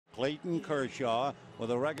Clayton Kershaw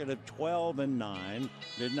with a record of 12-9.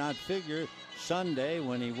 Did not figure Sunday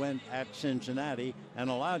when he went at Cincinnati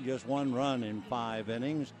and allowed just 1 run in 5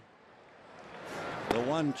 innings. The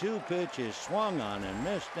 1-2 pitch is swung on and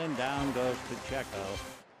missed, and down goes Pacheco.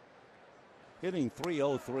 Hitting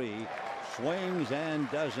 .303, swings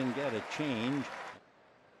and doesn't get a change.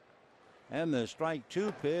 And the strike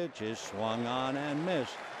 2 pitch is swung on and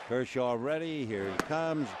missed. Kershaw ready, here he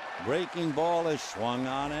comes. Breaking ball is swung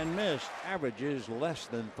on and missed. Averages less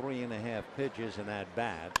than 3.5 pitches in at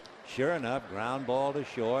bat. Sure enough, ground ball to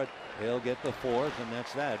short. He'll get the 4th, and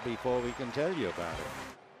that's that before we can tell you about it.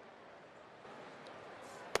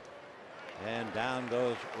 And down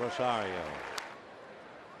goes Rosario.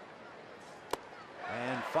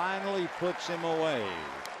 And finally puts him away.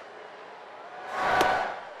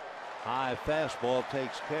 High fastball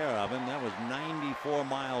takes care of him. That was 94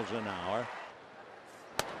 miles an hour.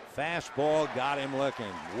 Fastball got him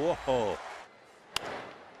looking. Whoa.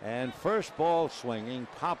 And first ball swinging,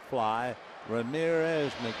 pop fly.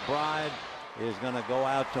 Ramirez McBride is going to go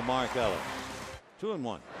out to Mark Ellis.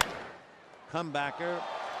 2-1. Comebacker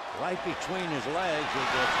right between his legs. He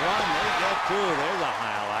gets 1, they get 2. There's a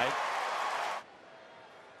highlight.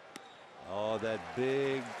 Oh, that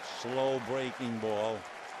big, slow breaking ball,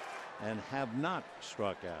 and have not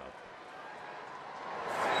struck out.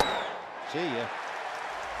 See ya.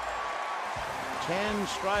 10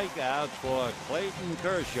 strikeouts for Clayton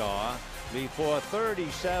Kershaw before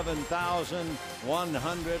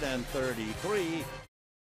 37,133